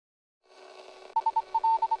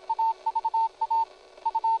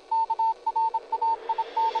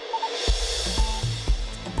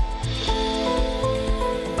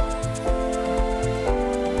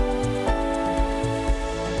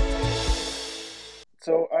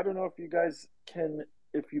So I don't know if you guys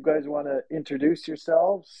want to introduce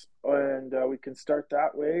yourselves, and we can start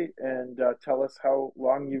that way, and tell us how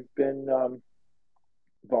long you've been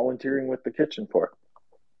volunteering with the kitchen for.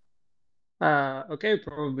 Okay,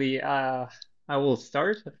 probably I will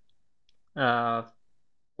start. Uh,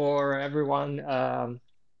 for everyone,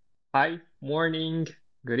 hi, morning,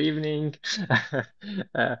 good evening.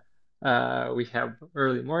 Uh, we have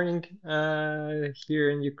early morning here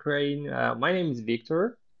in Ukraine. My name is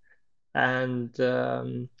Victor, and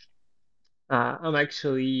I'm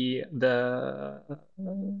actually the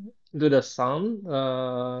son.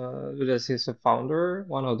 Dudas is a founder,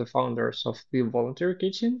 one of the founders of the Volunteer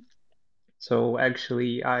Kitchen. So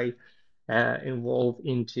actually, I involved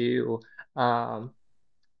into um,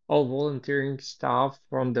 all volunteering stuff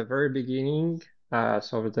from the very beginning.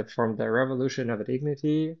 From the revolution of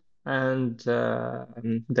dignity and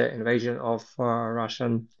the invasion of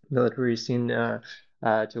Russian militaries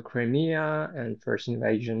to Crimea and first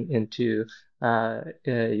invasion into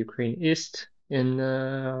Ukraine East in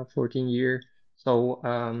 14 year. So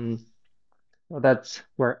well, that's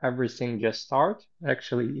where everything just starts.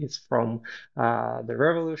 Actually, it's from the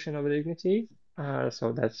Revolution of Dignity.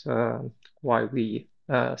 So that's why we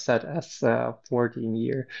set as 14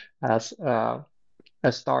 year as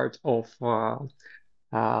a start of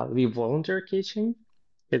the volunteer kitchen.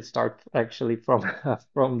 It starts actually from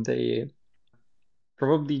from the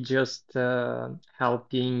probably just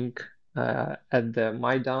helping at the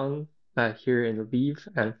Maidan here in Lviv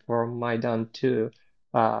and from Maidan to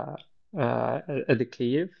uh, at the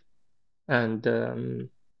Kyiv. And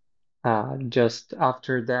just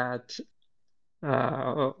after that,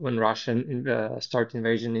 when Russian start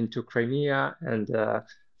invasion into Crimea and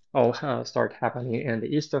all start happening in the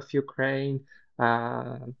east of Ukraine,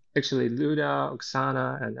 uh, actually Luda,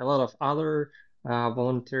 Oksana, and a lot of other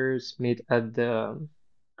volunteers meet at the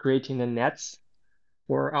creating the nets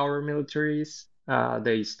for our militaries.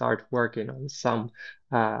 They start working on some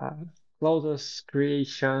uh, clothes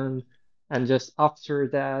creation, and just after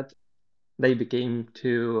that, they began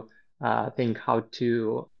to think how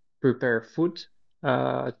to prepare food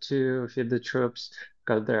to feed the troops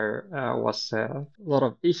because there was a lot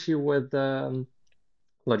of issue with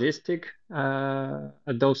logistic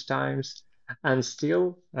at those times. And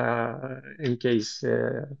still, in case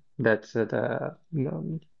the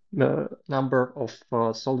number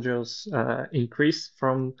of soldiers increase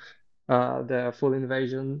from the full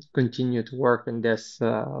invasion, continue to work in this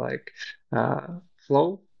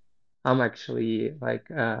flow. I'm actually like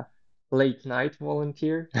a late night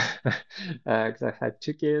volunteer because I had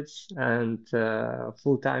two kids and a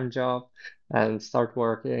full-time job and start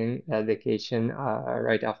working at the kitchen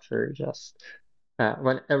right after just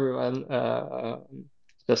when everyone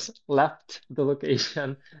just left the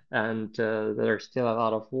location and there's still a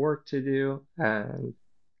lot of work to do and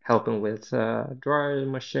helping with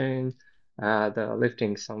drying machine, the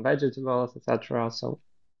lifting some vegetables, etc. So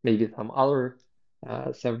maybe some other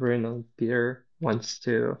Severin or Peter wants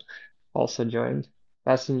to also join.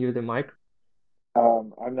 Passing you the mic.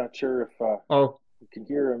 I'm not sure if Oh, you can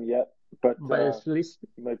hear him yet, but but at least,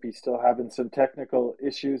 you might be still having some technical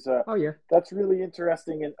issues. oh yeah. That's really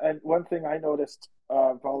interesting. And one thing I noticed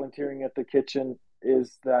volunteering at the kitchen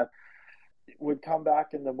is that would come back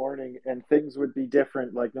in the morning and things would be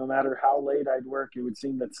different. Like no matter how late I'd work, it would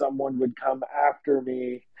seem that someone would come after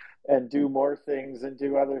me and do more things and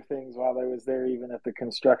do other things while I was there, even at the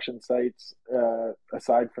construction sites,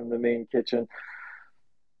 aside from the main kitchen.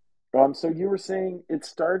 So you were saying it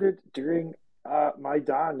started during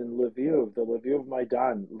Maidan in Lviv, the Lviv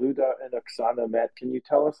Maidan. Luda and Oksana met. Can you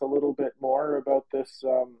tell us a little bit more about this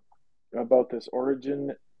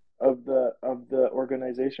origin of the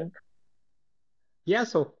organization?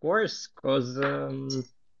 Yes, of course, because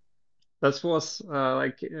that was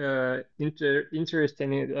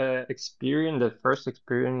interesting experience, the first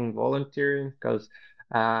experience in volunteering, because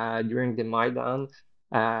during the Maidan,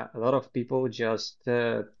 a lot of people just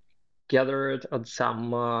gathered on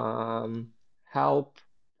some help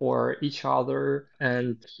for each other.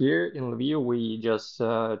 And here in Lviv, we just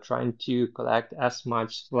trying to collect as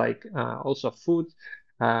much like also food,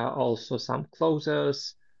 also some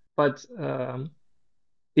clothes, but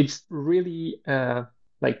it's really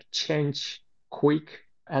like change quick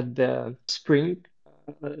at the spring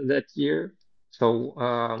that year.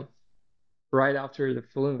 So right after the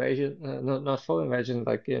full invasion, not full invasion,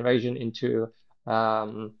 like invasion into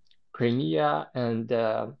um, Crimea and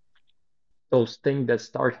those things that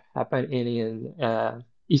start happening in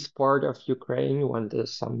east part of Ukraine when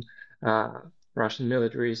there's some uh, Russian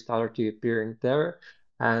military started to appearing there,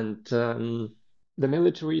 and the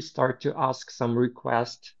military start to ask some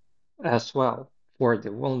requests as well for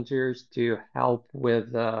the volunteers to help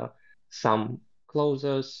with some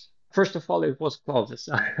clothes. First of all, it was clothes.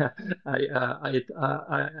 And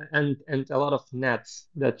a lot of nets.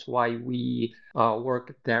 That's why we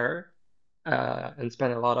worked there and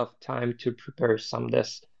spent a lot of time to prepare some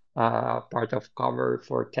this part of cover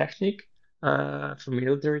for technique, for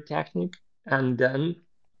military technique, and then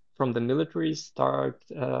from the military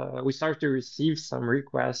we start to receive some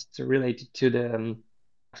requests related to the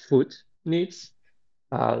food needs.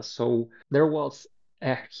 So there was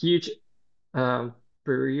a huge um,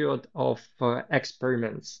 period of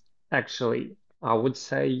experiments. Actually, I would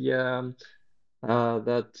say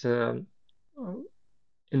that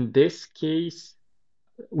in this case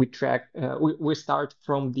we start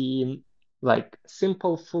from the like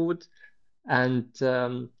simple food and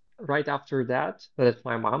right after that, that's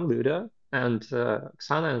my mom, Luda, and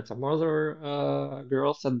Oksana and some other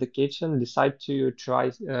girls at the kitchen decide to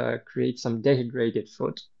try create some dehydrated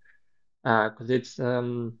food. Because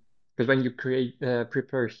because when you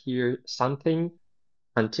prepare here something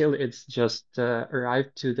until it's just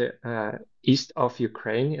arrived to the east of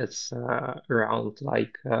Ukraine, it's around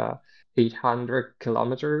like 800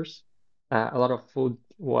 kilometers. A lot of food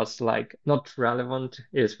was like not relevant.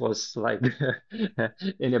 It was like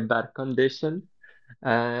in a bad condition,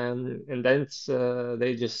 and then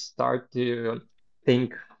they just start to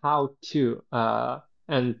think how to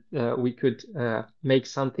and we could make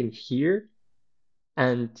something here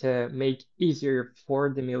and make easier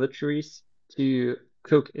for the militaries to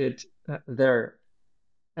cook it there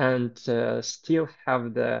and still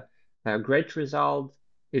have the great result.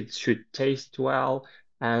 It should taste well,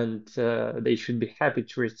 and they should be happy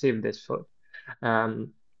to receive this food.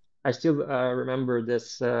 Um, I still remember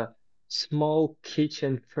this small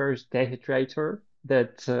kitchen first dehydrator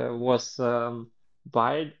that was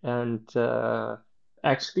bought, and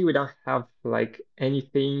actually we don't have like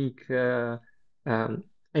anything, um,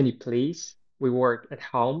 any place. We work at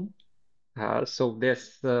home, so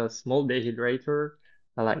this small dehydrator,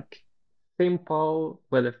 like simple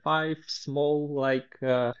with a five small like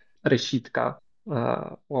reshitka,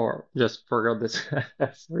 or just forgot this.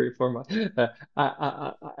 Sorry for my.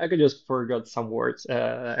 I could just forgot some words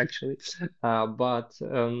actually, but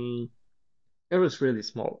it was really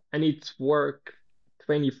small and it worked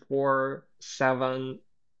 24/7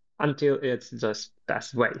 until it's just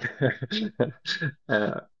passed away.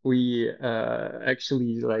 We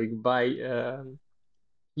actually like buy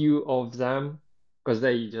few of them because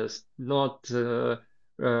they just not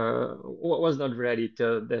was not ready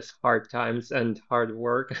to this hard times and hard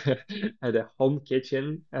work at a home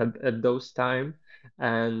kitchen at those time.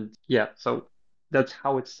 And yeah, so that's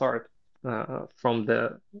how it started from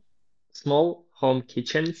the small home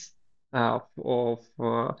kitchens of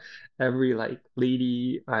every like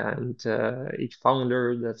lady and each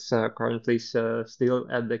founder that's currently still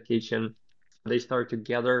at the kitchen. They start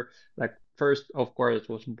together. Like first, of course, it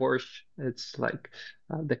was borscht. It's like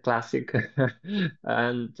the classic,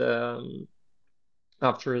 and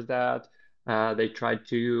after that, they tried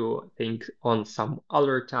to think on some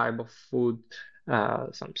other type of food,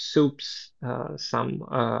 some soups, some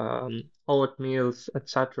oatmeals,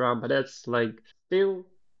 etc. But that's like still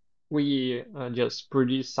we just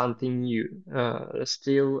produce something new.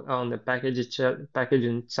 Still on the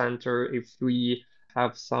packaging center, if we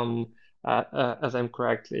have some, as I'm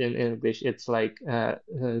correct in English, it's like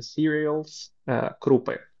cereals,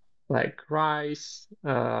 krupe, like rice,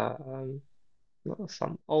 some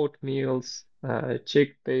oatmeals,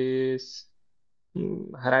 chickpeas,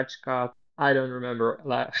 hrachka. I don't remember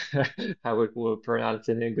like, how it will pronounce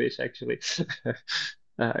in English actually.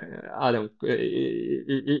 Uh, Adam,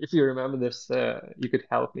 if you remember this, you could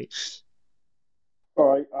help me.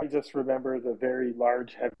 Oh, I just remember the very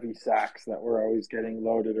large, heavy sacks that were always getting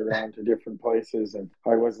loaded around to different places, and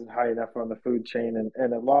I wasn't high enough on the food chain,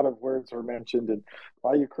 and a lot of words were mentioned, and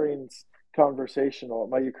my Ukrainian's conversational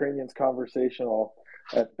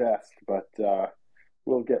at best, but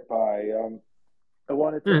we'll get by. I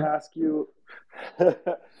wanted to Hmm. ask you,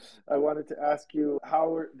 I wanted to ask you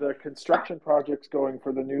how are the construction projects going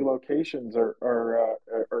for the new locations? Are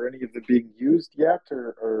any of them being used yet,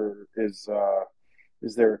 or is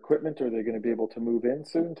there equipment? Are they going to be able to move in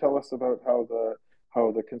soon? Tell us about how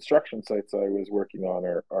the construction sites I was working on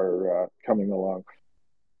are coming along.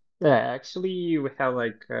 Yeah, actually, we have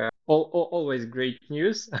like always great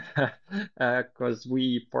news because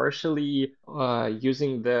we partially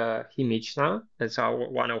using the Himichna as our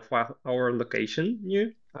one of our location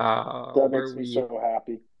new That where makes me we so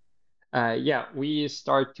happy. yeah we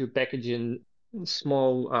start to package in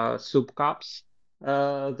small soup cups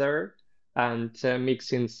there, and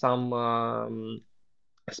mixing some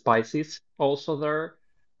spices also there.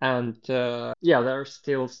 And yeah, there's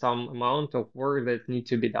still some amount of work that need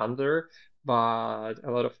to be done there, but a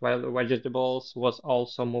lot of vegetables was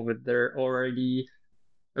also moved there already.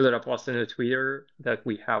 That I posted on Twitter that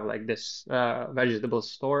we have like this vegetable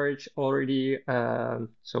storage already.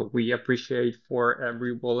 So we appreciate for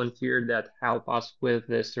every volunteer that help us with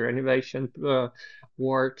this renovation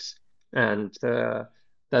works, and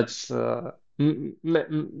that's that's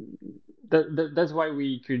why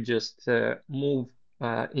we could just move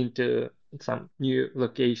into some new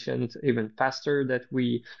locations even faster that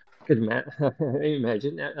we could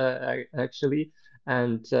imagine actually,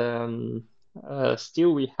 and.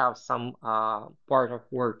 Still, we have some part of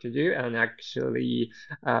work to do, and actually,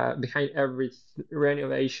 behind every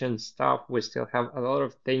renovation stuff, we still have a lot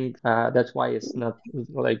of things. That's why it's not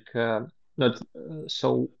like not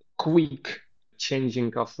so quick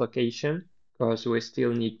changing of location, because we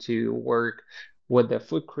still need to work with the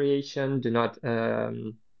food creation. Do not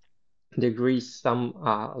decrease some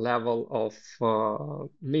level of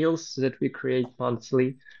meals that we create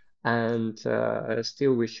monthly, and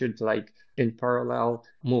still we should like in parallel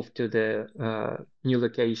move to the new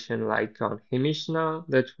location like on Himishna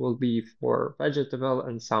that will be for vegetable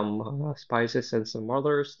and some spices and some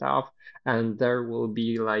other stuff, and there will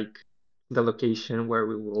be like the location where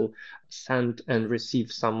we will send and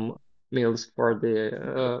receive some meals for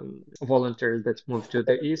the volunteers that move to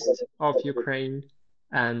the east of Ukraine.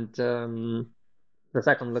 And the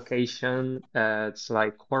second location, it's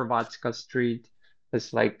like Horvatska Street.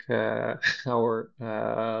 It's like our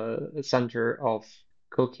center of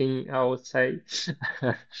cooking, I would say,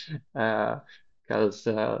 because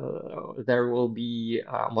there will be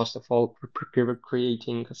most of all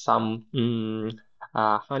creating some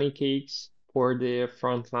honey cakes for the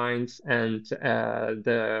front lines, and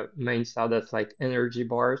the main stuff that's like energy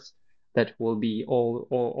bars that will be all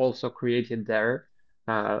also created there.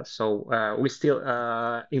 So we're still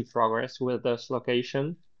in progress with this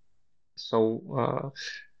location. So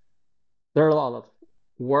there are a lot of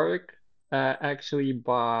work actually,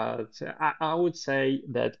 but I would say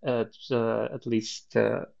that at least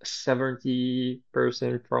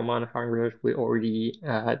 70% from 100 we already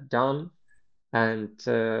done, and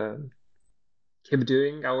keep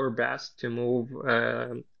doing our best to move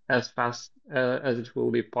as fast as it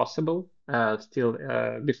will be possible. Still,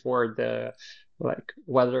 before the like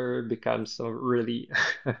weather becomes really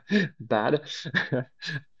bad,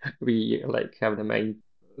 we like have the main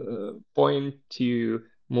point to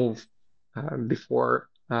move before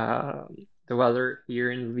the weather here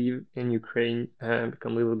in Lviv in Ukraine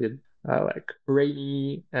become a little bit like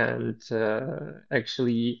rainy, and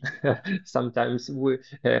actually sometimes we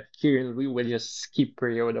here in Lviv we just skip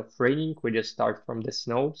period of raining, we just start from the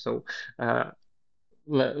snow. So uh,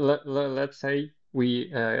 let's say we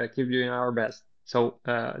keep doing our best. So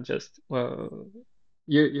just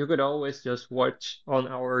you could always just watch on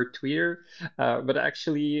our Twitter, but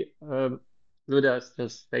actually Ludas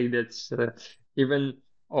just stated even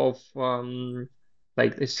of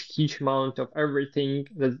like this huge amount of everything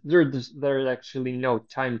that there's actually no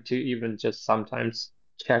time to even just sometimes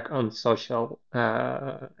check on social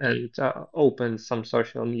and open some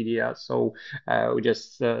social media. So we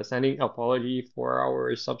just sending apology for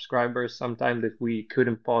our subscribers sometime that we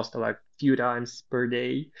couldn't post like few times per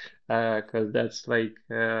day, because that's like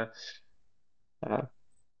uh,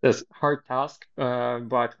 this hard task,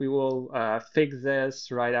 but we will fix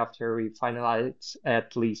this right after we finalize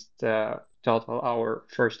at least total our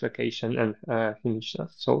first location and finish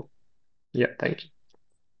that. So yeah, thank you.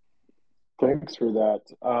 Thanks for that.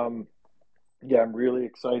 Yeah, I'm really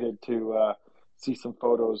excited to see some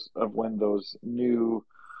photos of when those new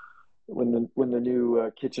when the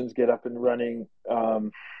new kitchens get up and running.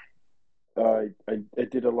 I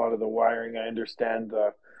did a lot of the wiring. I understand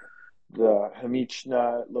the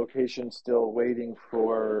Hamichna location still waiting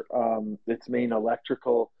for its main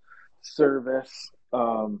electrical service.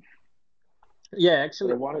 Yeah, But I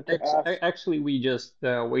actually, wanted to ask, actually, we just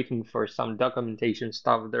waiting for some documentation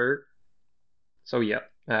stuff there. So yeah,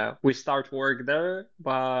 we start work there,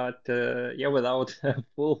 but yeah, without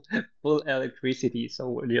full electricity.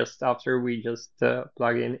 So just after we just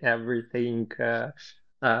plug in everything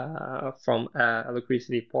from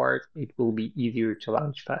electricity part, it will be easier to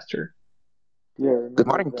launch faster. yeah, Good remember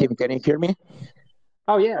morning, that Tim. Can you these. hear me?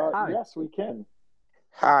 Oh yeah, hi. Yes, we can.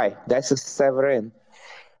 Hi, this is Severin.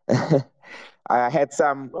 I had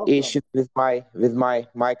some Welcome. issues with my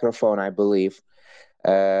microphone, I believe.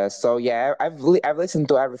 So yeah, I've listened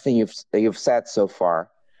to everything you've said so far.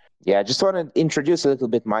 Yeah, I just want to introduce a little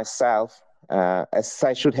bit myself. as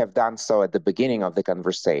I should have done so at the beginning of the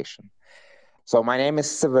conversation. So my name is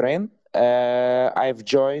Severin. I've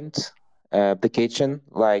joined the kitchen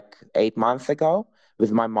like 8 months ago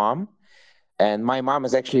with my mom, and my mom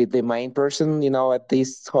is actually the main person, at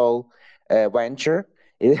this whole venture.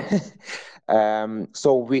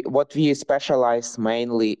 So what we specialize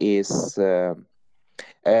mainly is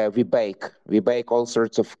we bake all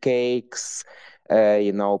sorts of cakes,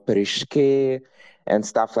 pyrishki and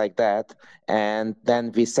stuff like that, and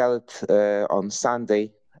then we sell it on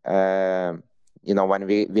Sunday. When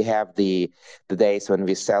we have the days when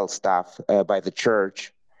we sell stuff by the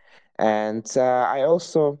church. And I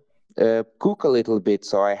also cook a little bit,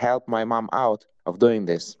 so I help my mom out of doing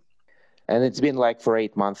this. And it's been like for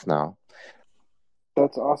 8 months now.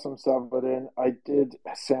 That's awesome, Salvadin. I did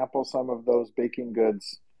sample some of those baking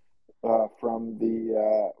goods from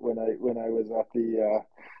the when I was at the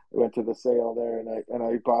went to the sale there, and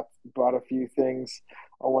I bought a few things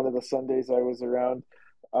on one of the Sundays I was around.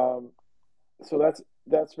 Um, so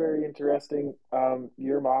that's very interesting.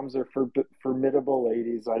 Your moms are formidable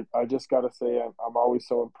ladies. I just got to say I'm always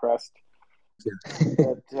so impressed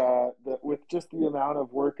that with just the amount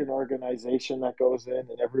of work and organization that goes in,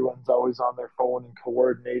 and everyone's always on their phone and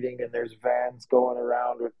coordinating, and there's vans going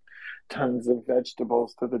around with tons of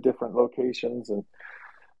vegetables to the different locations, and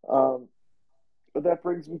um, but that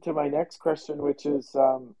brings me to my next question, which is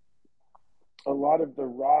a lot of the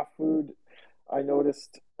raw food. I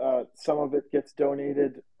noticed some of it gets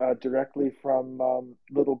donated directly from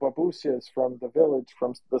little babushkas from the village,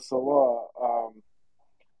 from the Salah.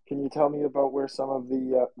 Can you tell me about where some of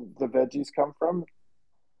the veggies come from?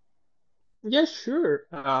 Yeah, sure.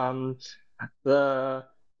 The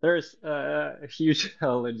there's a huge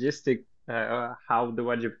logistic how the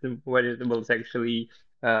vegetables actually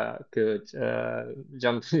could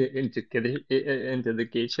jump into the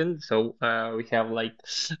kitchen. So we have like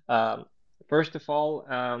um, first of all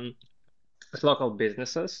local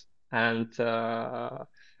businesses and uh,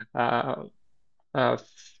 uh,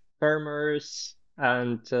 farmers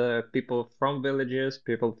and people from villages,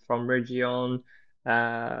 people from region.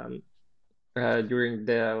 Um, During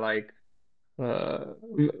the like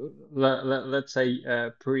let's say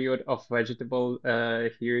period of vegetable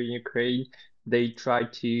here in Ukraine, they try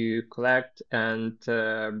to collect and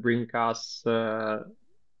bring us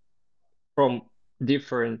from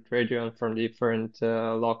different regions, from different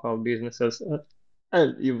local businesses,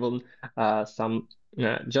 and even some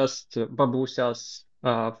just babusas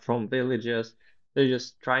from villages. They're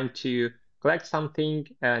just trying to collect something,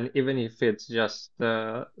 and even if it's just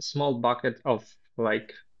a small bucket of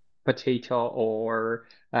like potato or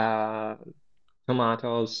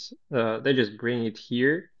tomatoes, they just bring it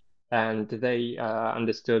here, and they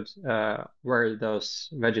understood where those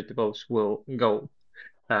vegetables will go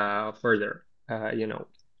further,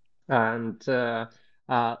 and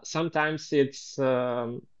sometimes it's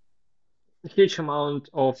a huge amount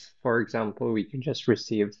of, for example, we can just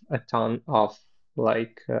receive a ton of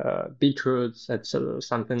like beetroots,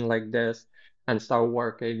 something like this, and start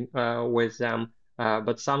working with them.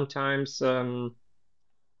 But sometimes we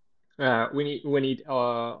need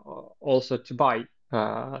also to buy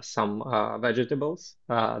some vegetables.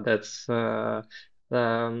 That's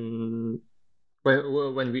um,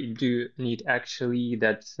 when we do need actually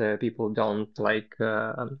that people don't like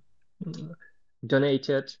donate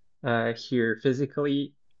it here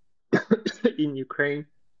physically in Ukraine.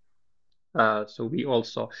 So we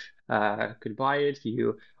also could buy it.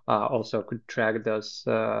 You also could track those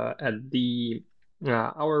at the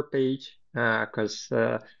our page because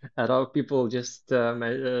a lot of people just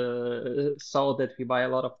saw that we buy a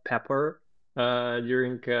lot of pepper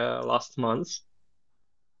during last months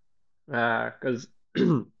because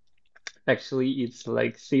actually it's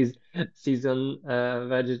like season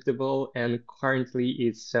vegetable, and currently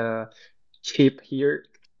it's cheap here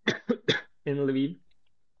in Lviv,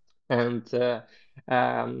 and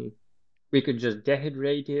um, we could just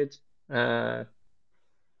dehydrate it, uh,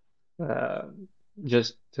 uh,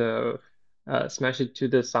 just smash it to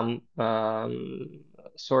the some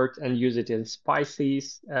sort and use it in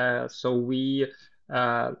spices. So we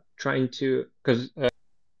trying to because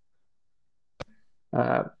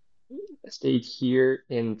uh, stayed here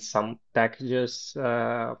in some packages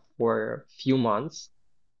for a few months,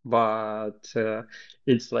 but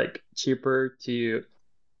it's like cheaper to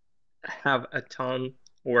have a ton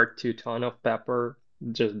or 2 ton of pepper,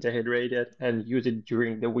 just dehydrate it and use it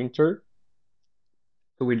during the winter.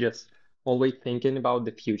 So we just always thinking about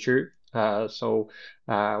the future. So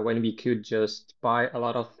when we could just buy a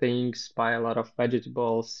lot of things, buy a lot of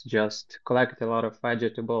vegetables, just collect a lot of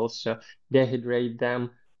vegetables, dehydrate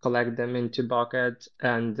them, collect them into bucket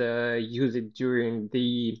and use it during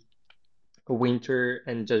the winter,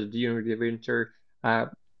 and just during the winter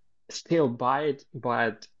still buy it,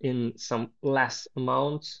 but in some less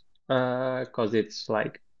amounts, because it's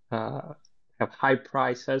like have high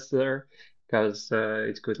prices there, because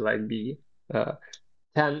it could like be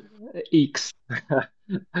 10x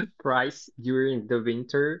price during the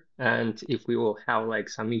winter. And if we will have like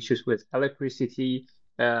some issues with electricity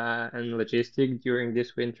and logistic during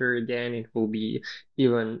this winter, then it will be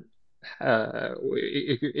even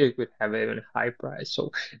it could have even high price.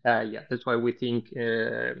 So yeah, that's why we think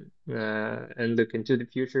and look into the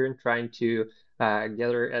future and trying to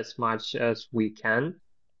gather as much as we can.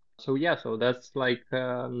 So yeah, so that's like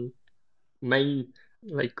main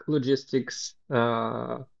like logistics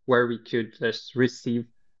where we could just receive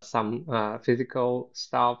some physical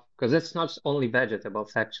stuff, because it's not only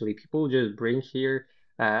vegetables. Actually, people just bring here,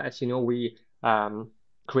 as you know, we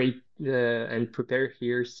create and prepare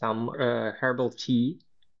here some herbal tea,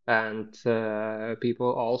 and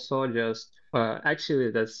people also just actually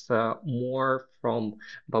that's more from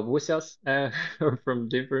babusas or from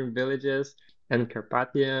different villages and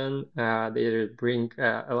Carpathian. They bring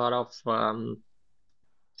a lot of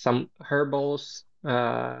some herbals,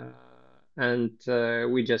 and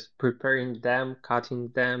we just preparing them, cutting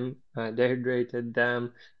them, dehydrated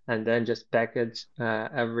them, and then just package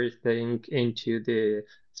everything into the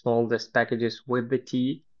smallest packages with the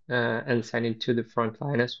tea, and send it to the front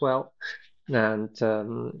line as well. And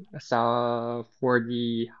so for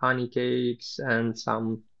the honey cakes and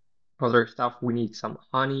some other stuff, we need some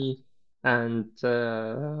honey, and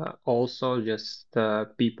also just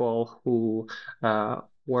people who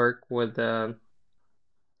work with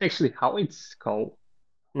actually how it's called.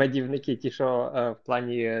 Медівники, ті, що в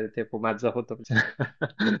плані типу мед заготовлять.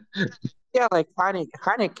 Yeah, like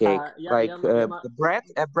honey cake, like the bread,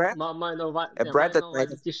 маю на увазі, a bread that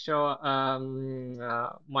made ті, що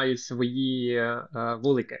мають свої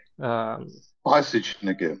вулики.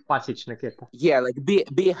 Пасічники. Пасічники. yeah, like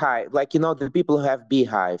beehive, like the people who have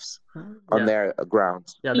beehives on their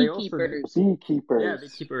grounds. Yeah, they also beekeepers. Yeah,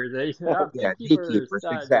 beekeepers. Yeah, Beekeepers.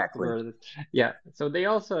 exactly. Yeah, so they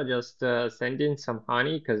also just send in some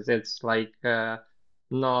honey, because it's like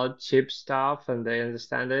not cheap stuff, and they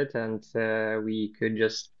understand it, and we could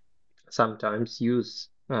just sometimes use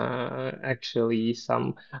actually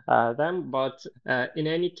some them. But in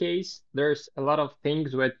any case, there's a lot of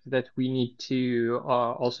things that we need to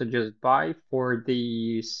also just buy for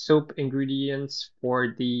the soup ingredients,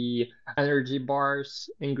 for the energy bars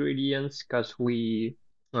ingredients, because we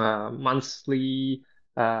monthly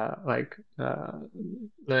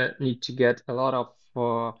need to get a lot of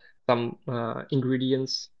some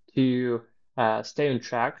ingredients to stay on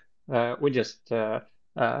track. We just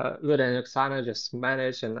Luda and Oksana just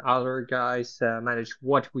manage, and other guys manage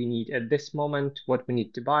what we need at this moment, what we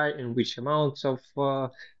need to buy, and which amounts of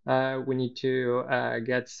we need to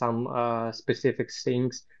get some specific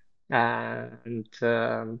things. And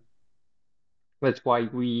that's why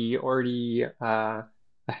we already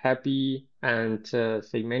happy and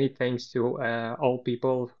say many thanks to all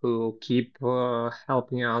people who keep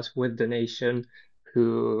helping us with donation,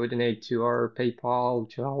 who donate to our PayPal,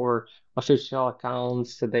 to our official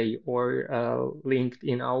accounts. They are linked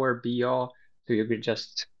in our bio, so you could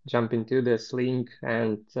just jump into this link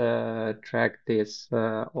and track this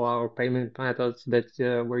all our payment methods that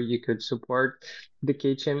where you could support the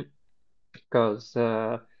kitchen, because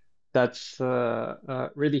that's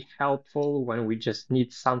really helpful when we just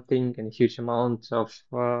need something in huge amounts of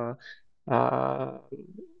uh,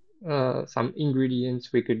 some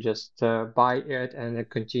ingredients. We could just buy it and then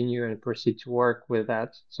continue and proceed to work with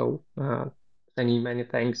that. So many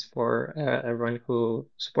thanks for everyone who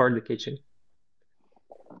support the kitchen.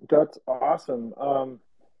 That's awesome.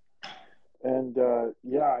 And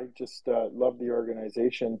yeah, I just love the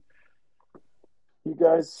organization you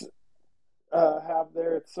guys have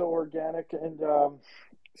there. It's so organic. And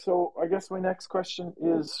so I guess my next question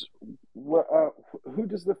is, who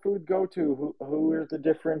does the food go to? Who are the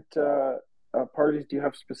different parties? Do you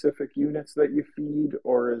have specific units that you feed,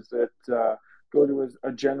 or is it go to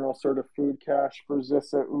a general sort of food cache for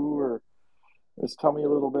ZSAU? Or just tell me a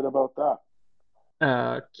little bit about that.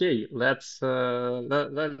 Okay, let's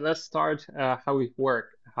start how it work,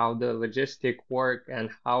 how the logistic work, and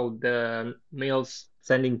how the mails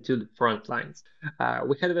sending to the front lines.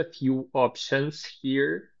 We have a few options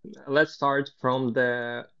here. Let's start from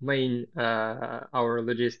the main our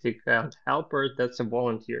logistic helpers. That's the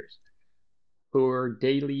volunteers who are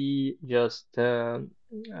daily just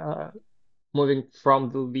moving from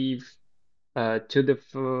the Lviv to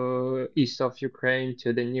the east of Ukraine,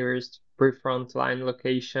 to the nearest pre-front line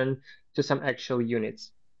location, to some actual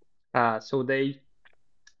units. So they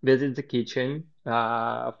visit the kitchen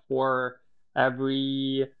for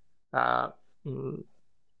every uh, mm,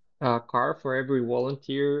 car, for every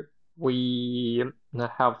volunteer. We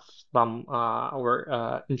have some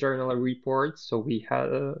our internal reports. So we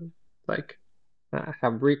have like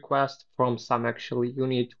have requests from some actual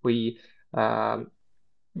unit. We um,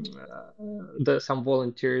 some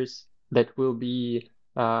volunteers that will be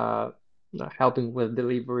helping with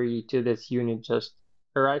delivery to this unit just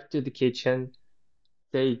arrive to the kitchen,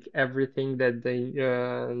 take everything that they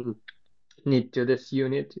need to this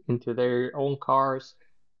unit into their own cars,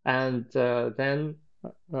 and then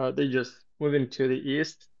they just move into the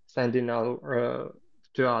east, sending out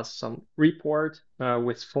to us some report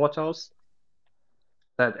with photos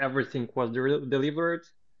that everything was delivered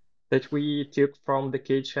that we took from the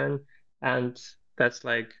kitchen, and that's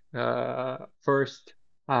like first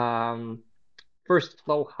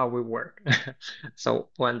flow how we work. So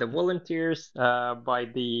when the volunteers by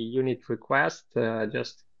the unit request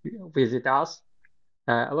just visit us,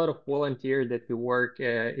 a lot of volunteers that we work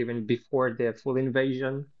even before the full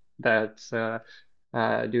invasion that's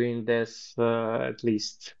doing this at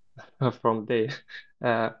least from the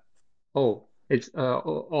uh, oh, it's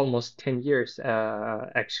almost 10 years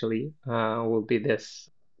actually will be this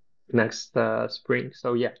next spring.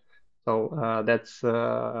 So yeah. So that's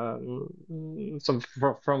some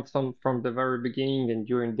from the very beginning, and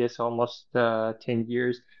during this almost 10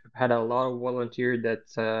 years, had a lot of volunteer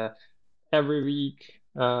that every week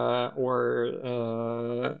or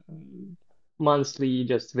monthly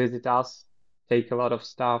just visit us, take a lot of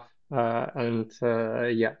stuff, and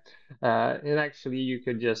yeah. And actually, you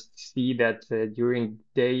could just see that during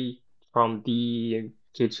day from the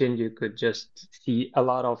kitchen, you could just see a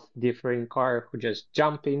lot of different car who just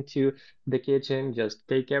jump into the kitchen, just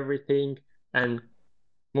take everything and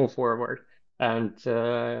move forward. And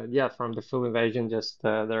yeah, from the full invasion, just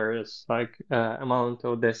there is like amount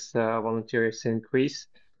of this volunteers increase.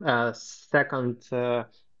 Second flow,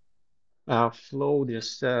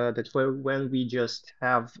 just that when we just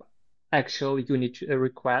have actual unit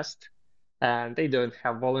request and they don't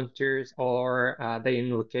have volunteers, or they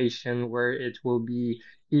in location where it will be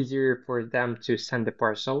easier for them to send the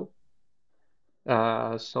parcel.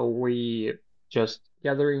 So we just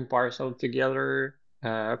gathering parcel together,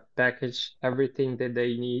 package everything that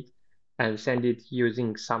they need, and send it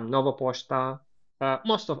using some Nova Posta.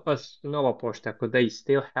 Most of us Nova Posta, because they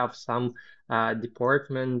still have some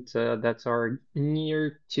department that are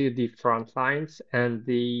near to the front lines and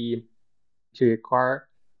the to a car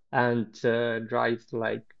and drive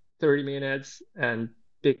like 30 minutes and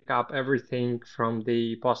pick up everything from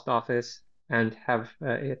the post office and have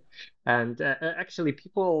it. And actually,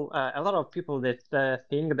 people, a lot of people that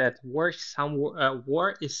think that war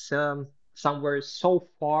is somewhere so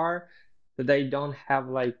far that they don't have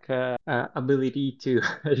like ability to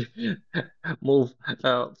move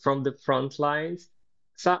from the front lines.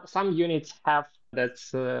 Some units have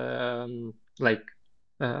that's like.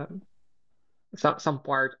 Uh, some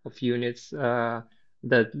part of units that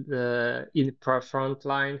in front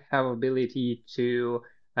line have ability to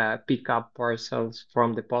pick up parcels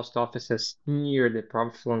from the post offices near the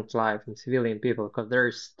front line and civilian people, because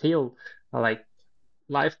there's still like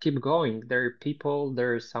life keep going. There are people,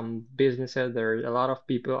 there are some businesses, there are a lot of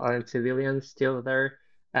people and civilians still there.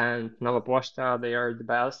 And Nova Posta, they are the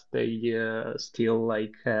best. They still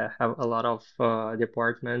like have a lot of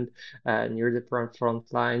department near the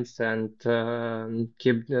front lines and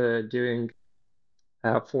keep doing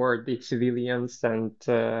for the civilians and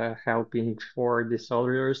helping for the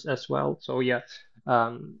soldiers as well. So yeah,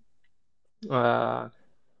 um, uh,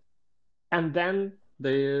 and then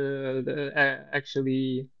the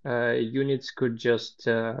actually units could just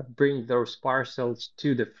bring those parcels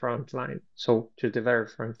to the front line, so to the very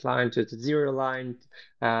front line, to the zero line.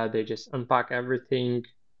 They just unpack everything,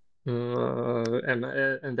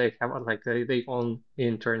 and they have like they own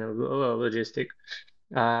internal logistic.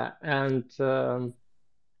 And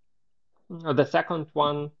the second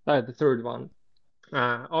one, the third one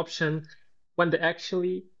option, when they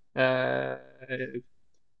actually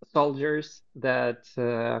soldiers that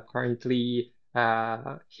currently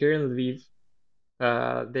here in Lviv,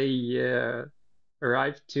 they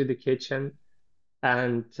arrive to the kitchen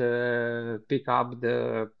and pick up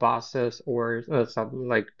the buses or some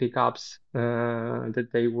like pickups that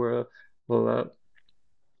they will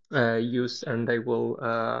use, and they will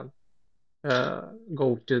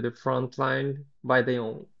go to the front line by their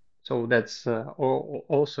own. So that's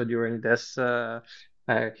also during this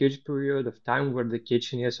a huge period of time where the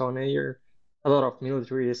kitchen is on air. A lot of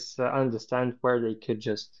militaries understand where they could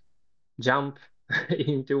just jump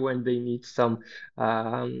into when they need some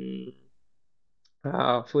um,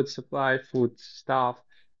 food supply, food stuff,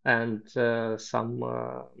 and some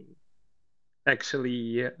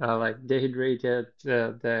actually like dehydrated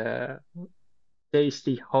the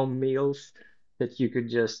tasty home meals that you could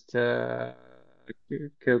just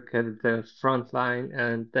cook at the front line,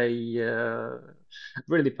 and they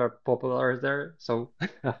really popular there. So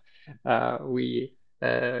we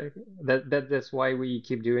that's why we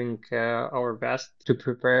keep doing our best to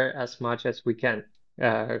prepare as much as we can.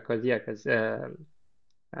 Because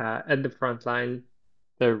at the front line,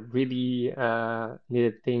 the really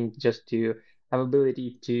needed thing just to have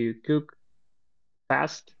ability to cook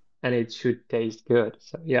fast and it should taste good.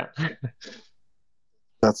 So yeah.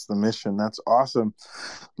 That's the mission. That's awesome.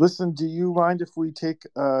 Listen, do you mind if we take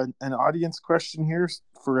an audience question here?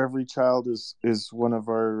 For every child is one of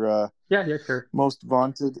our yeah, sure. most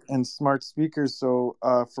vaunted and smart speakers. So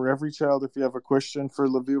for every child, if you have a question for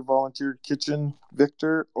Lviv Volunteer Kitchen,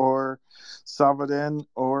 Victor or Savaden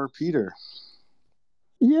or Peter.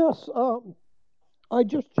 Yes, I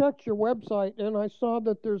just checked your website and I saw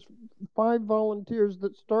that there's 5 volunteers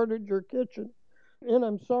that started your kitchen. And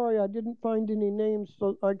I'm sorry I didn't find any names,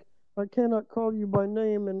 so I cannot call you by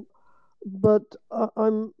name. But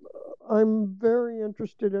I'm very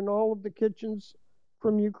interested in all of the kitchens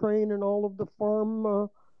from Ukraine and all of the farm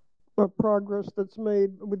progress that's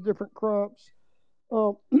made with different crops.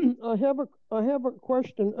 Uh, I have a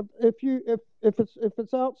question. If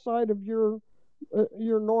it's outside of your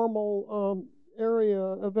normal area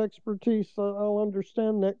of expertise, I'll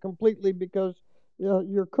understand that completely because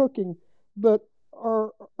you're cooking. But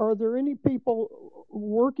are there any people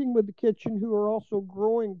working with the kitchen who are also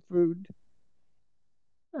growing food?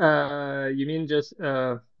 You mean just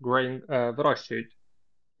growing выращивать?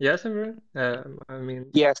 Yes, everyone? I mean,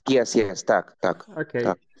 Yes. Так.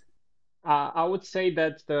 okay. I would say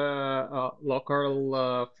that the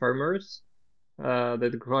local farmers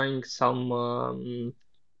that growing some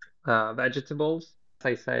vegetables, as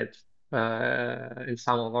I said in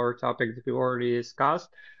some of our topics that we already discussed,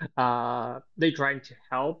 they trying to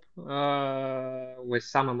help with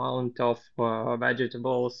some amount of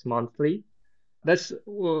vegetables monthly. That's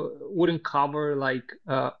wouldn't cover like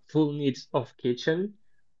full needs of kitchen,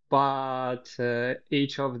 but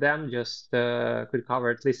each of them just could cover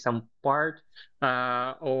at least some part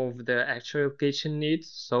of the actual kitchen needs.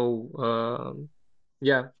 So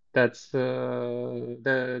yeah, that's they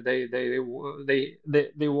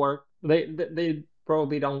work they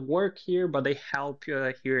probably don't work here, but they help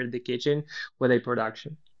here in the kitchen with a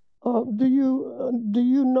production. Do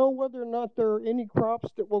you know whether or not there are any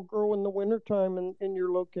crops that will grow in the wintertime in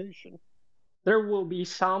your location? There will be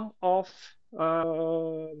some of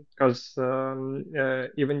because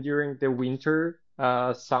even during the winter,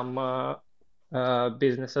 some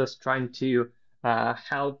businesses trying to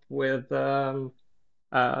help with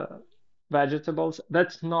uh, vegetables.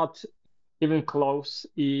 That's not even close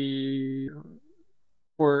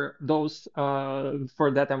for those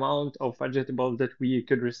for that amount of vegetables that we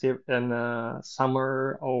could receive in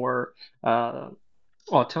summer or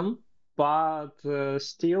autumn, but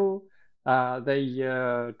still they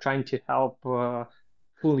trying to help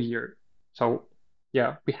full year. So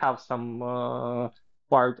yeah, we have some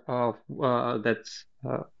part of that's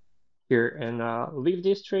here in Lviv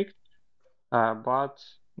district, but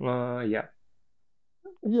yeah.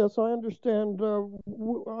 Yes, I understand.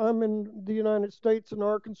 I'm in the United States in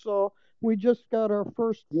Arkansas. We just got our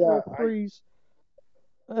first Yeah, freeze,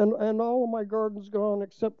 and all of my garden's gone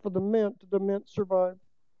except for the mint. The mint survived.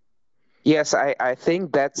 Yes, I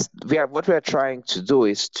think that's what we are trying to do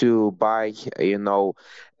is to buy,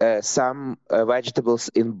 some vegetables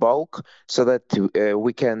in bulk so that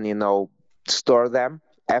we can, store them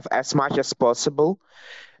as much as possible.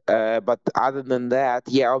 But other than that,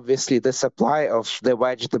 yeah, obviously the supply of the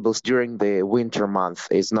vegetables during the winter month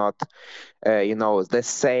is not, the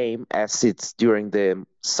same as it's during the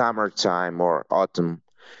summertime or autumn.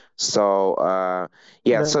 So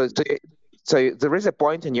yeah, The, so there is a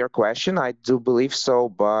point in your question. I do believe so,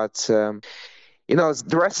 but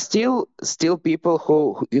there are still people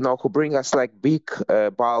who bring us like big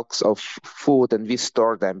bulks of food, and we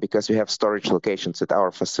store them because we have storage locations at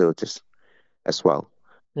our facilities as well.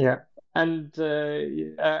 yeah. And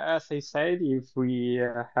as I said, if we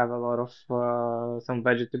have a lot of some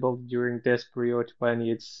vegetables during this period when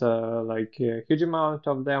it's like a huge amount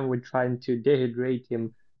of them, we're trying to dehydrate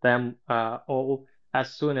them all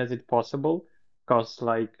as soon as it possible, because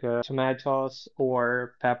like tomatoes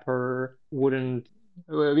or pepper wouldn't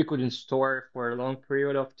we couldn't store for a long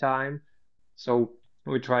period of time. So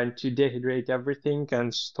we tried to dehydrate everything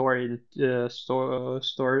and store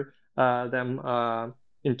them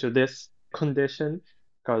into this condition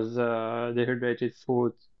because dehydrated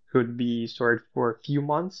food could be stored for a few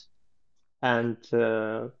months and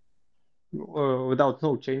without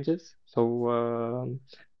no changes. So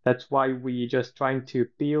that's why we just trying to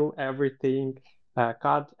peel everything,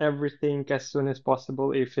 cut everything as soon as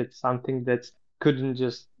possible if it's something that couldn't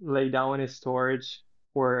just lay down in storage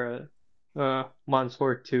for months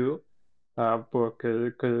or two.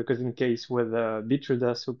 Because in case with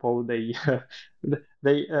beetroot soup,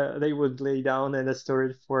 they would lay down and store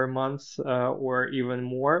it for months or even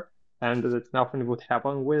more, and that nothing would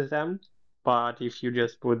happen with them. But if you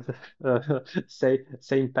just put say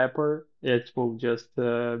same pepper, it will just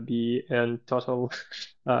be in total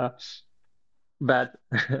uh, bad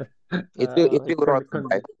It like will rotten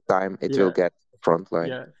by the time it will yeah, get front line.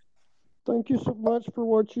 yeah. Thank you so much for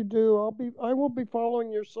what you do. I will be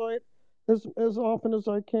following your site as often as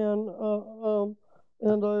I can.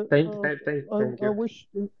 And Thank I you.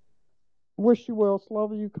 wish you well.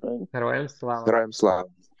 Slava Ukraine. Героям слава. Героям слава.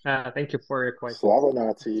 Thank you for your question. Slava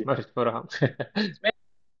Nazi. Smart ворогам.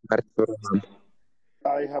 Смерть ворогам.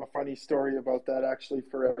 I have a funny story about that actually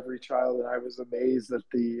for every child, and I was amazed at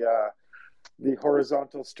the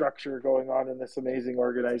horizontal structure going on in this amazing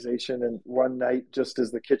organization. And one night, just as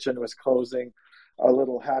the kitchen was closing, a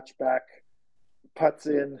little hatchback puts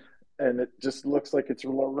in, and it just looks like it's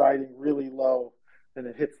riding really low, and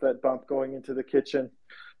it hits that bump going into the kitchen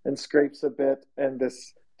and scrapes a bit, and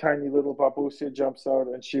this tiny little babushka jumps out,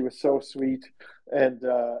 and she was so sweet, and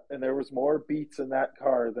there was more beets in that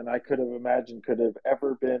car than I could have imagined could have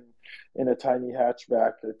ever been in a tiny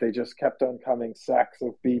hatchback. They just kept on coming, sacks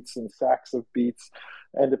of beets and sacks of beets,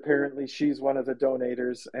 and apparently she's one of the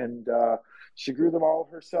donators, and she grew them all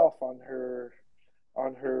herself on her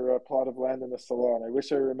plot of land in the salon. I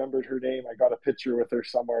wish I remembered her name. I got a picture with her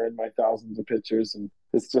somewhere in my thousands of pictures, and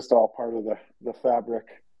it's just all part of the fabric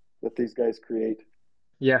that these guys create.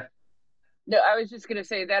 Yeah. No, I was just gonna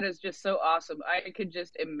say that is just so awesome. I could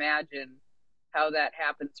just imagine how that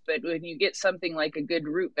happens. But when you get something like a good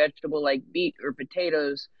root vegetable like beet or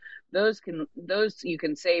potatoes, those you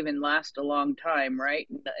can save and last a long time, right?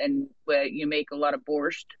 And you make a lot of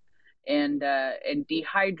borscht and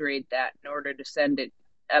dehydrate that in order to send it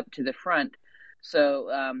up to the front.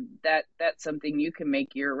 So that's something you can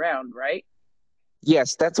make year round, right?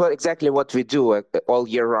 Yes, that's exactly what we do all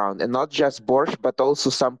year round, and not just borscht, but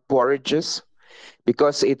also some porridges,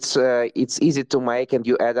 because it's easy to make, and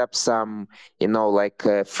you add up some, like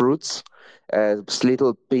fruits,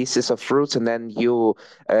 little pieces of fruits, and then you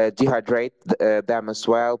dehydrate them as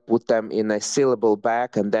well, put them in a sealable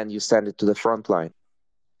bag, and then you send it to the front line.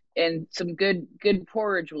 And some good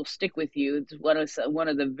porridge will stick with you. It's one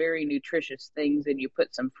of the very nutritious things, and you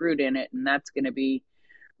put some fruit in it, and that's going to be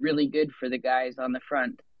really good for the guys on the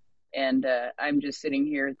front. And I'm just sitting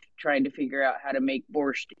here trying to figure out how to make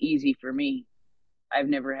borscht easy for me. I've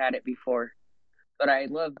never had it before, but I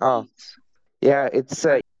love beets. Yeah, it's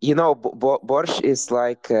borscht is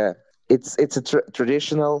like it's a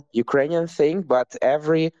traditional Ukrainian thing, but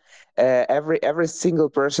every single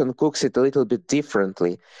person cooks it a little bit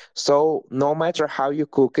differently. So no matter how you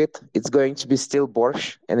cook it, it's going to be still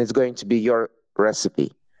borscht, and it's going to be your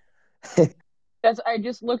recipe. I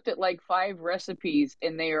just looked at like 5 recipes,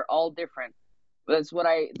 and they are all different. That's what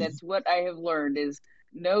I have learned is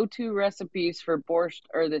no 2 recipes for borscht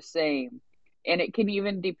are the same, and it can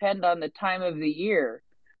even depend on the time of the year.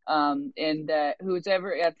 And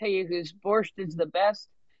I'll tell you whose borscht is the best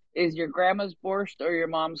is your grandma's borscht or your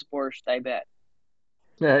mom's borscht, I bet.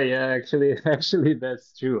 Yeah, actually,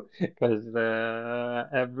 that's true. Because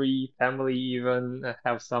every family even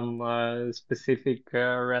have some specific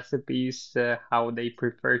recipes how they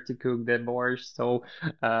prefer to cook the borscht. So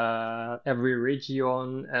every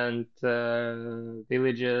region and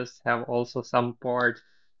villages have also some part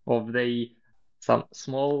of some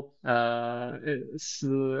small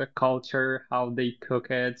culture how they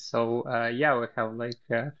cook it. So yeah, we have like.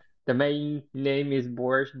 The main name is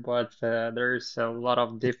borscht, but there's a lot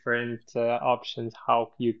of different options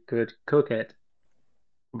how you could cook it.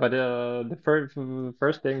 But the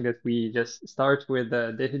first thing that we just start with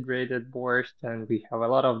dehydrated borscht, and we have a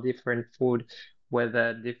lot of different food with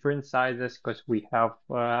different sizes because we have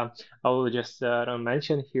I will just don't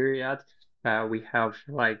mention here yet. We have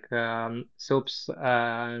like soups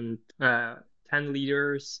and 10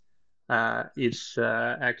 liters. It's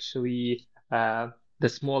actually the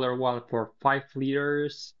smaller one for 5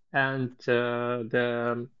 liters, and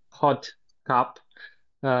the hot cup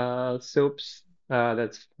soups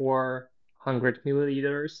That's 400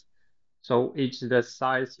 milliliters. So each the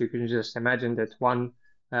size, you can just imagine that one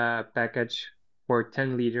package for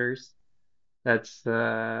 10 liters. That's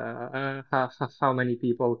how many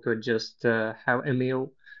people could just have a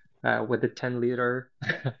meal with a 10-liter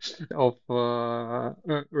of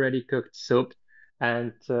ready cooked soup.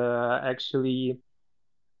 And actually,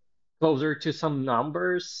 closer to some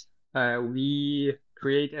numbers, we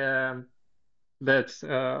create that's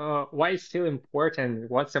why it's still important.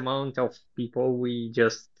 What amount of people we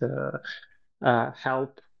just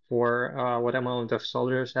help for what amount of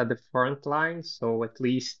soldiers at the front line. So at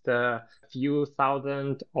least a few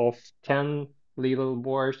thousand of 10 little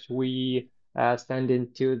boars we send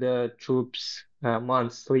into the troops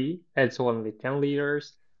monthly. It's only 10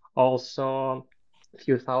 liters. Also, a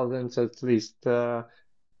few thousands, at least 3,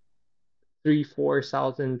 4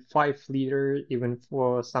 thousand, 5 liters, even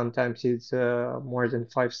for sometimes it's more than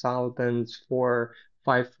 5,000 for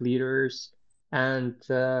 5 liters, and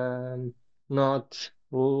not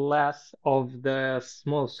less of the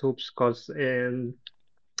small soups, because in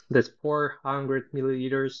this 400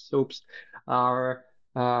 milliliters soups are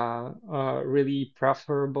really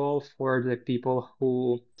preferable for the people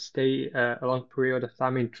who stay a long period of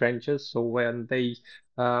time in trenches. So when they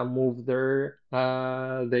move there,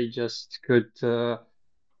 they just could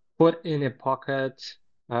put in a pocket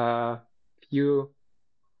a few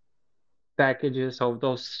packages of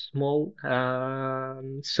those small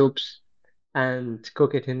soups and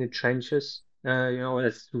cook it in the trenches.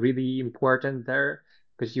 That's really important there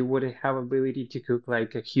because you wouldn't have ability to cook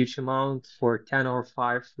like a huge amount for 10 or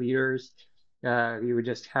 5 liters. You would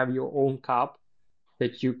just have your own cup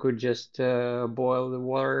that you could just boil the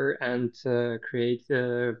water and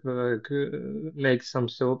make some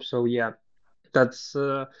soup. So yeah, that's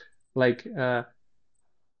like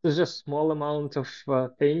there's just small amount of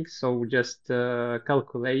things. So just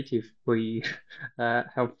calculate if we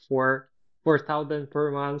have 4,000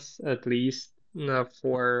 per month at least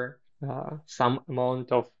for some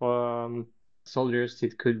amount of soldiers.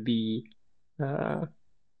 It could be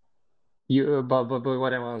but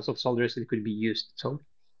what amounts of soldiers it could be used. So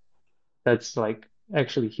that's like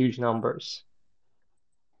actually huge numbers.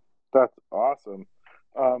 That's awesome.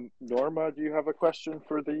 Norma, do you have a question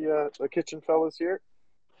for the kitchen fellas here?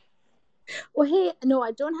 Well, hey, no,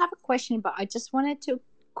 I don't have a question, but I just wanted to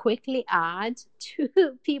quickly add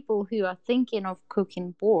to people who are thinking of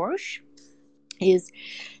cooking borscht is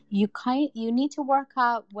you need to work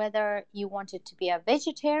out whether you want it to be a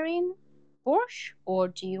vegetarian borscht or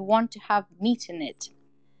do you want to have meat in it.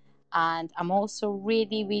 And I'm also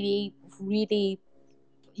really, really, really,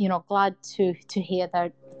 glad to hear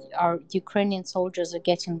that our Ukrainian soldiers are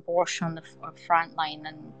getting borscht on the front line,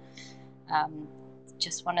 and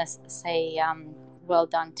just want to say well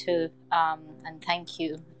done to and thank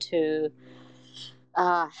you to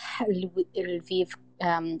Lviv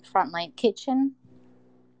Frontline Kitchen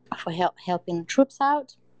for helping troops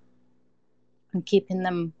out and keeping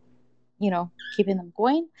them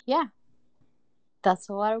going. Yeah, that's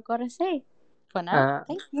all I've got to say for now.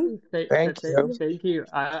 Thank you. Thank you. Thank you.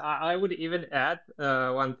 I would even add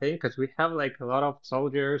one thing because we have like a lot of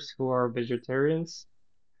soldiers who are vegetarians.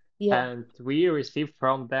 Yeah. And we receive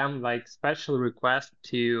from them like special requests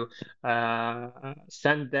to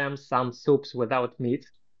send them some soups without meat,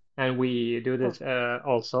 and we do this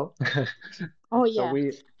also. Oh So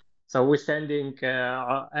yeah. we're sending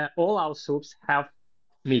all our soups have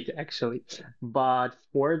meat actually, but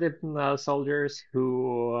for the soldiers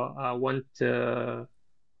who want the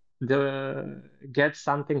get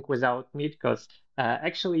something without meat because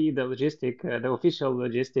actually the official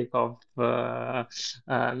logistic of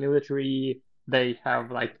military, they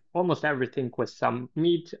have like almost everything with some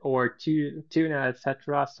meat or tuna,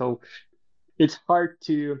 etc. So it's hard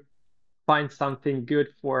to find something good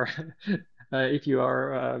for if you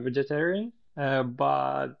are a vegetarian.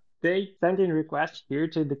 But they send in requests here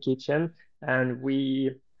to the kitchen, and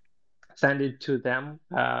we send it to them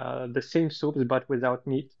the same soups but without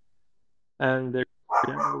meat, and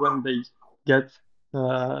when they get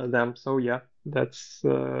them. So yeah, that's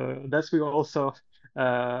we also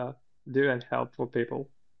do and help for people.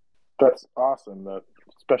 That's awesome. The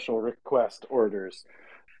special request orders.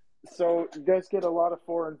 So you guys get a lot of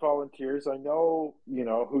foreign volunteers. I know,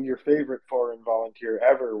 who your favorite foreign volunteer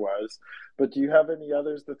ever was, but do you have any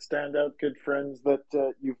others that stand out? Good friends that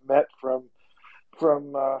you've met from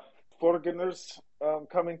foreigners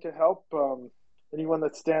coming to help. Anyone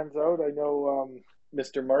that stands out? I know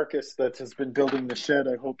Mr. Marcus that has been building the shed.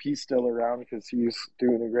 I hope he's still around because he's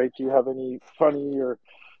doing a great. Do you have any funny or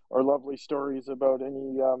lovely stories about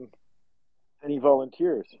any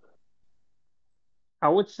volunteers? I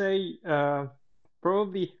would say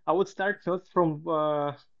probably I would start not from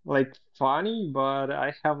like funny, but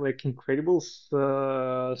I have like incredible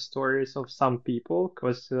stories of some people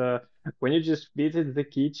because when you just visit the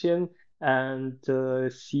kitchen and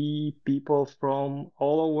see people from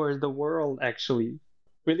all over the world, actually,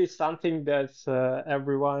 really something that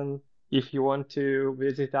everyone, if you want to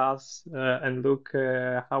visit us and look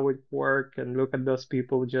how it work and look at those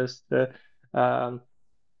people, just um,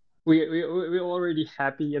 we're already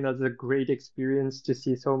happy, and it's a great experience to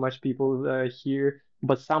see so much people here.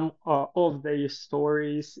 But some of their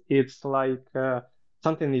stories, it's like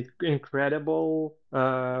something incredible.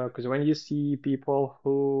 Because when you see people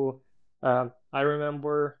who, I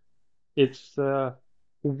remember, it's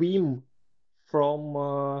Wim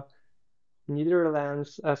from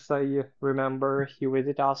Netherlands, as I remember, he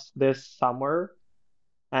visited us this summer,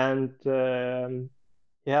 and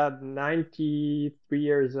he had 93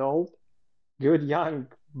 years old, good young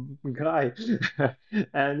guy,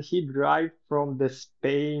 and he drive from the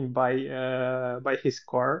Spain by his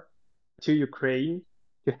car to Ukraine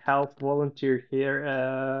to help volunteer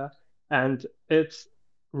here, and it's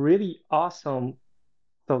really awesome.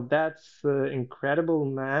 So that's incredible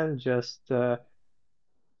man. Just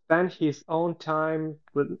spend his own time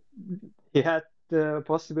with. He had the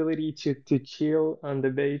possibility to chill on the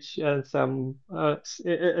beach and some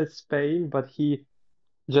Spain, but he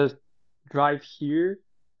just drive here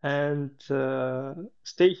and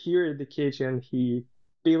stay here in the kitchen. He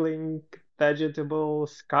peeling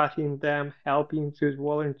vegetables, cutting them, helping with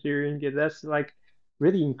volunteering. And that's like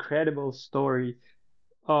really incredible story.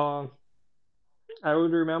 Uh, I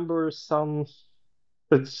would remember some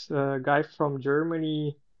this guy from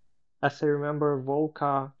Germany, as I remember,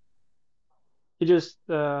 Volka. He just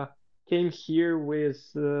came here with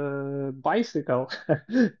bicycle,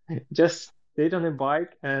 just stayed on a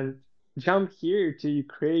bike and jumped here to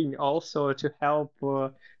Ukraine also to help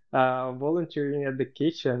volunteering at the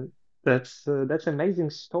kitchen. That's amazing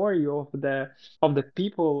story of the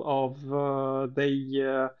people of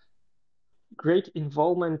the great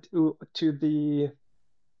involvement to the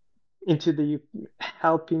into the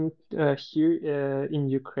helping here in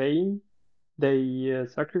Ukraine. They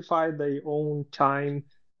sacrifice their own time.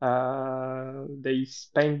 They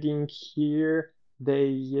spending here.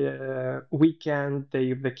 They weekend,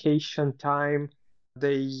 they vacation time.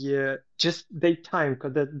 They just they time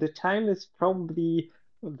because the time is probably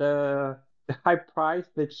the the high price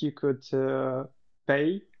that you could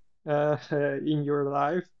pay in your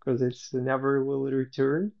life because it's never will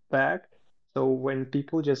return back. So when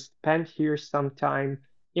people just spend here some time,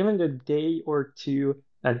 even a day or two,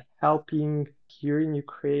 and helping here in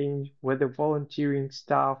Ukraine with the volunteering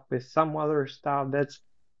stuff, with some other stuff.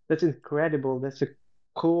 That's incredible. That's a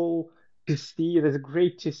cool to see. That's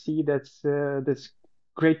great to see. That's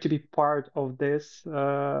great to be part of this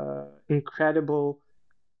incredible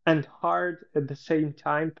and hard at the same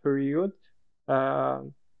time period. Uh,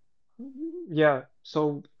 yeah.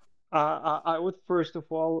 So I would first of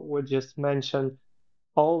all would just mention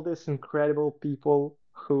all these incredible people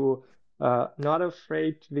who not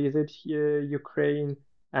afraid to visit Ukraine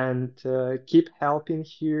and keep helping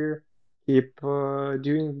here, keep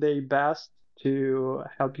doing their best to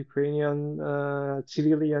help Ukrainian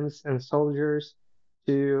civilians and soldiers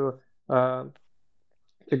to uh,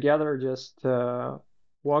 together just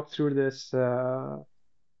walk through this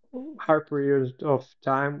hard period of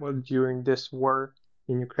time during this war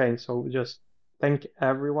in Ukraine. So just thank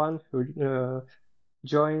everyone who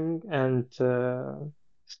joined and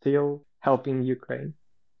still helping Ukraine.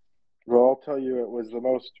 Well, I'll tell you, it was the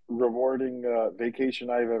most rewarding vacation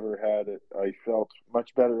I've ever had. I felt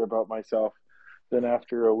much better about myself than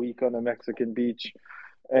after a week on a Mexican beach.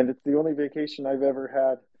 And it's the only vacation I've ever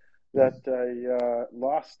had that I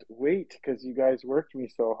lost weight because you guys worked me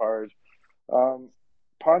so hard.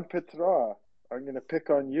 Pan Petra, I'm going to pick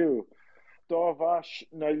on you. To wasz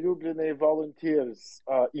najlubiony volunteers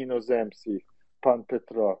inozemci, Pan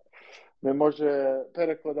Petra. Ми може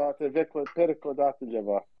перекладати для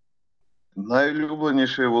вас.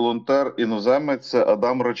 Найулюбленіший волонтер іноземець – це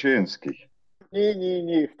Адам Рачинський.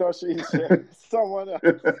 Ні, хто ж інше? Someone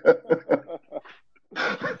else.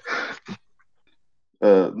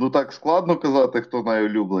 Ну так складно казати, хто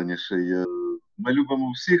найулюбленіший. Ми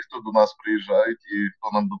любимо всіх, хто до нас приїжджають і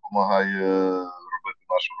хто нам допомагає робити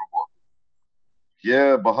нашу роботу.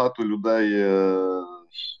 Є багато людей,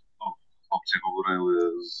 хлопці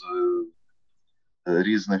говорили, з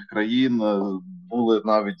різних країн. Були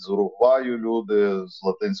навіть з Уругваю люди, з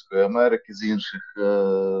Латинської Америки, з інших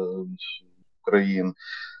країн.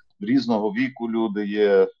 Різного віку люди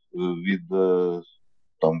є, від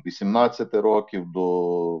там 18 років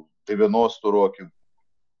до 90 років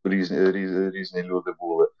різні люди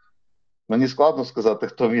були. Мені складно сказати,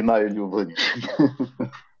 хто мій найулюбленіший.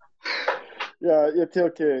 Yeah, it's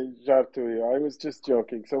okay, żartuję. I was just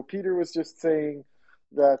joking. So Peter was just saying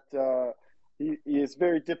that he is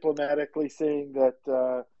very diplomatically saying that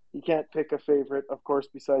he can't pick a favorite, of course,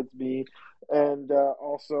 besides me, and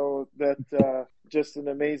also that just an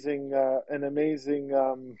amazing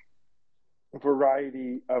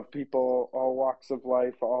variety of people, all walks of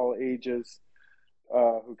life, all ages,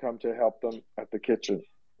 who come to help them at the kitchen.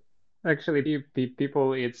 Actually, people,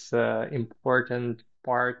 it's an important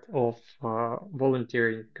part of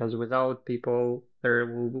volunteering because without people, there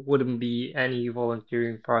wouldn't be any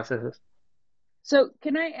volunteering processes. So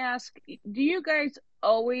can I ask, do you guys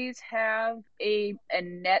always have a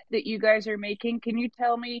net that you guys are making? Can you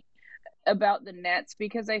tell me about the nets?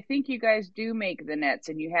 Because I think you guys do make the nets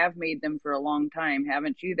and you have made them for a long time,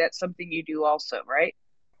 haven't you? That's something you do also, right?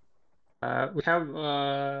 We have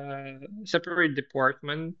a separate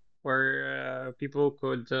department where people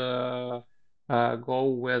could go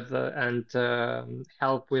with and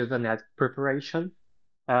help with the net preparation.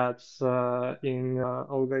 That's in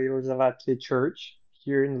Olga Yelizaveta Church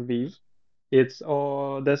here in Lviv. It's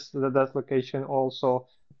all that location also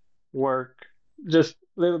work just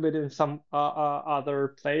a little bit in some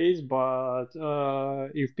other place, but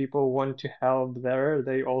if people want to help there,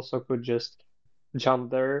 they also could just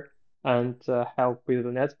jump there and help with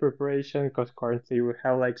the net preparation because currently we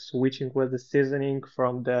have like switching with the seasoning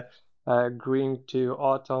from the green to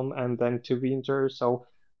autumn and then to winter. So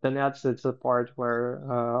the nets, it's a part where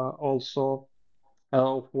also a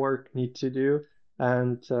lot of work need to do.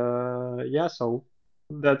 And yeah, so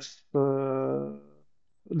that's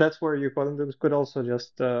that's where you could also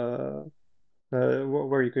just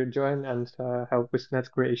where you could join and help with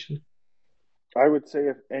net creation. I would say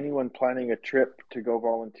if anyone planning a trip to go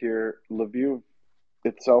volunteer, Lviv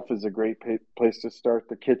itself is a great place to start.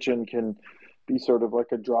 The kitchen can be sort of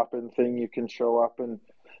like a drop-in thing. You can show up and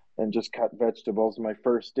just cut vegetables. My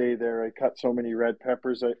first day there, I cut so many red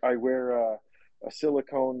peppers. I wear a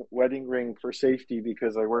silicone wedding ring for safety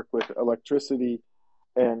because I work with electricity,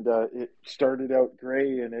 and it started out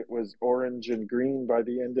gray and it was orange and green by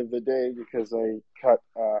the end of the day because I cut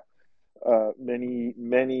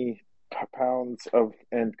many pounds of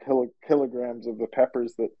and kilograms of the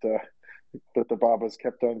peppers that the Babas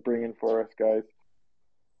kept on bringing for us, guys.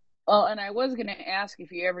 Well, and I was going to ask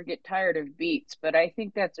if you ever get tired of beets, but I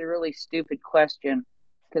think that's a really stupid question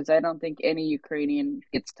because I don't think any Ukrainian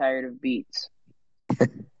gets tired of beets.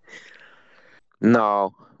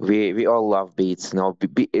 No, we all love beets. No,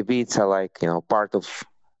 beets are like part of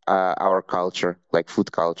our culture, like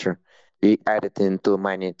food culture. We add it into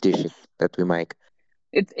many dishes that we make.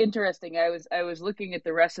 It's interesting. I was looking at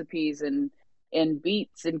the recipes and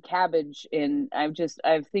beets and cabbage, and I'm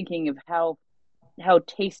thinking of how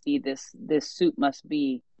tasty this soup must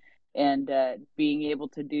be, and being able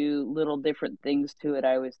to do little different things to it.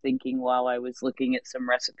 I was thinking while I was looking at some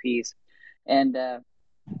recipes, and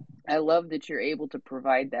I love that you're able to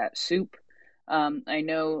provide that soup. I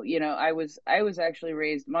know, I was actually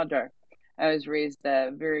raised Magyar. I was raised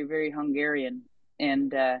very, very Hungarian,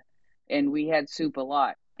 and we had soup a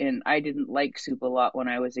lot. And I didn't like soup a lot when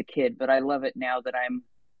I was a kid, but I love it now that I'm,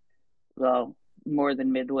 well, more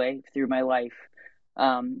than midway through my life.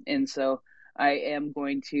 And so I am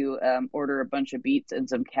going to order a bunch of beets and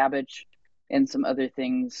some cabbage and some other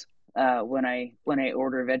things when I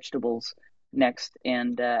order vegetables next,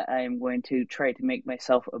 and I am going to try to make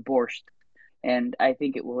myself a borscht, and I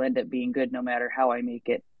think it will end up being good no matter how I make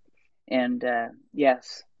it. And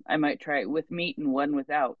yes, I might try it with meat and one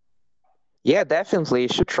without. Yeah, definitely, you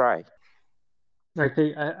should try.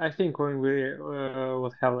 I think when we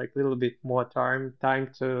will have like a little bit more time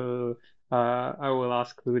to I will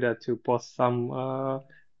ask Luda to post some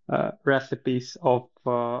recipes of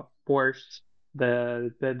borscht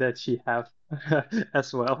that she have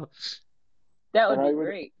as well. That would And be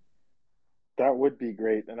great. That would be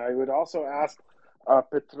great. And I would also ask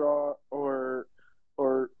Petra or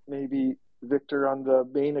maybe Victor on the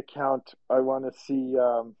main account. I want to see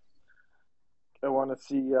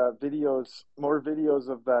videos, more videos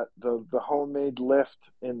of the homemade lift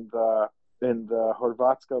in the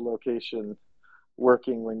Horvatska location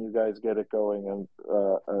working when you guys get it going. And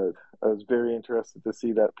I was very interested to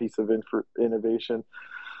see that piece of innovation.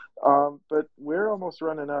 But we're almost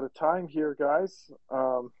running out of time here, guys.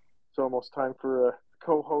 It's almost time for a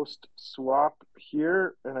co-host swap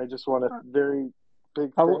here, and I just want a very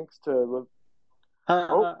big thanks to.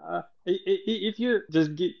 If you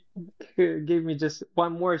just give me just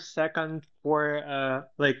one more second for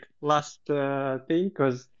like last thing,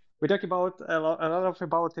 because we talked about a lot of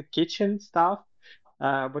about the kitchen stuff.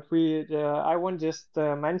 But I want just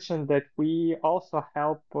mention that we also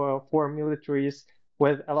help for militaries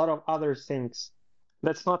with a lot of other things.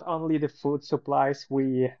 That's not only the food supplies.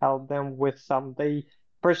 We help them with some they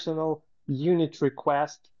personal unit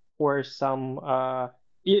request for some.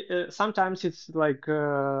 Sometimes it's like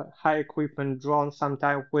high equipment drone.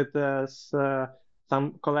 Sometimes with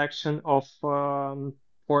some collection of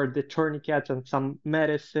for the tourniquet and some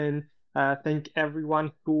medicine. Thank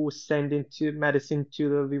everyone who sent into medicine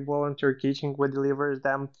to the volunteer kitchen. We deliver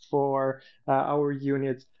them for our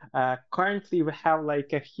units. Currently, we have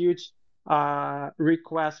like a huge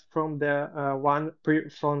request from the one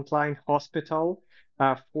frontline hospital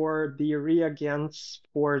for the reagents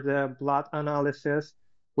for the blood analysis.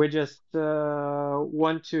 We just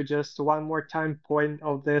want to just one more time point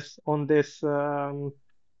of this on this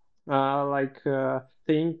thing,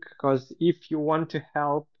 because if you want to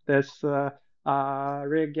help this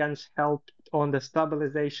reagents help on the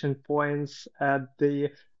stabilization points at the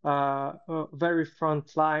very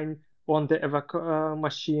front line on the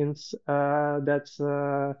machines that's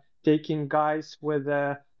taking guys with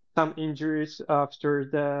some injuries after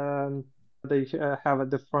they have at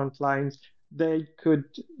the front lines. They could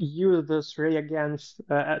use this reagents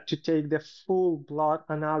to take the full blood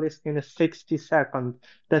analysis in a 60 seconds.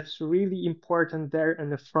 That's really important there in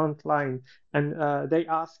the front line. And they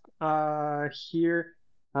ask here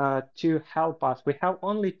to help us. We have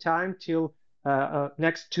only time till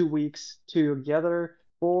next 2 weeks to gather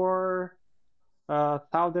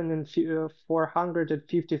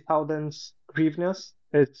 450,000 hryvnias.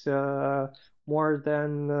 It's more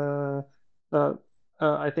than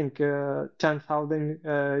I think 10,000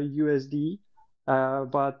 USD.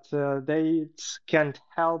 But they can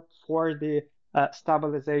help for the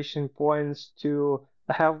stabilization points to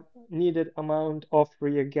have needed amount of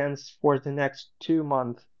reagents for the next 2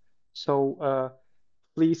 months. So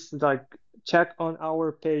please like check on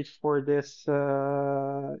our page for this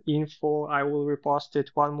info. I will repost it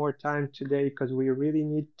one more time today because we really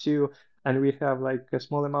need to, and we have like a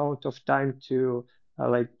small amount of time to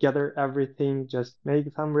like gather everything. Just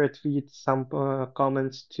make some retweets, some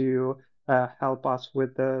comments to help us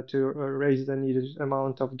with to raise the needed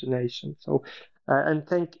amount of donation. So and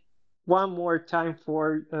thank one more time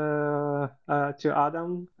for to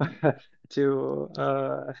Adam to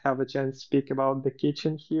have a chance to speak about the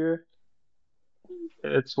kitchen here.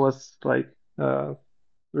 It was like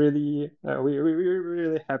really we're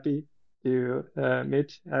really happy to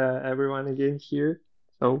meet everyone again here.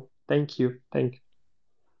 So thank you.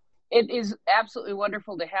 It is absolutely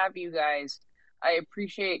wonderful to have you guys. I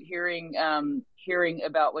appreciate hearing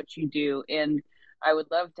about what you do, and I would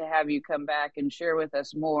love to have you come back and share with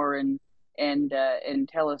us more and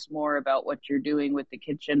tell us more about what you're doing with the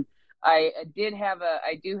kitchen. I do have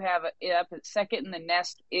up at Second in the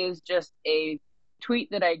Nest is just a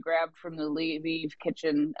tweet that I grabbed from the Lviv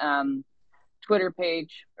kitchen Twitter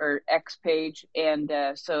page or X page, and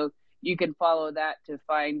so you can follow that to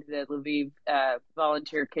find the Lviv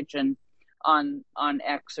Volunteer Kitchen on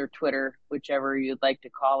X or Twitter, whichever you'd like to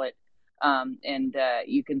call it, and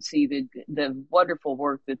you can see the wonderful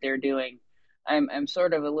work that they're doing. I'm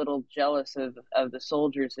sort of a little jealous of the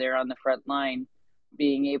soldiers there on the front line,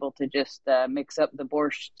 being able to just mix up the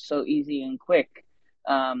borscht so easy and quick.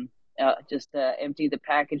 Just empty the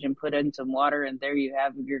package and put in some water, and there you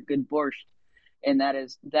have your good borscht. And that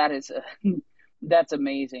is that's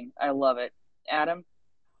amazing. I love it. Adam?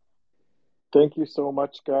 Thank you so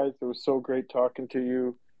much, guys. It was so great talking to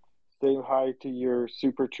you. Say hi to your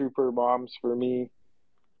super trooper moms for me.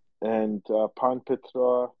 And Pan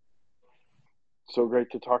Petra, so great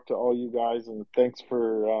to talk to all you guys. And thanks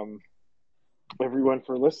for everyone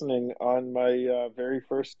for listening on my very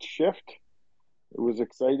first shift. It was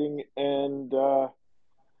exciting and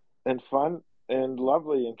fun and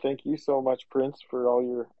lovely. And thank you so much, Prince, for all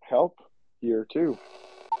your help here too.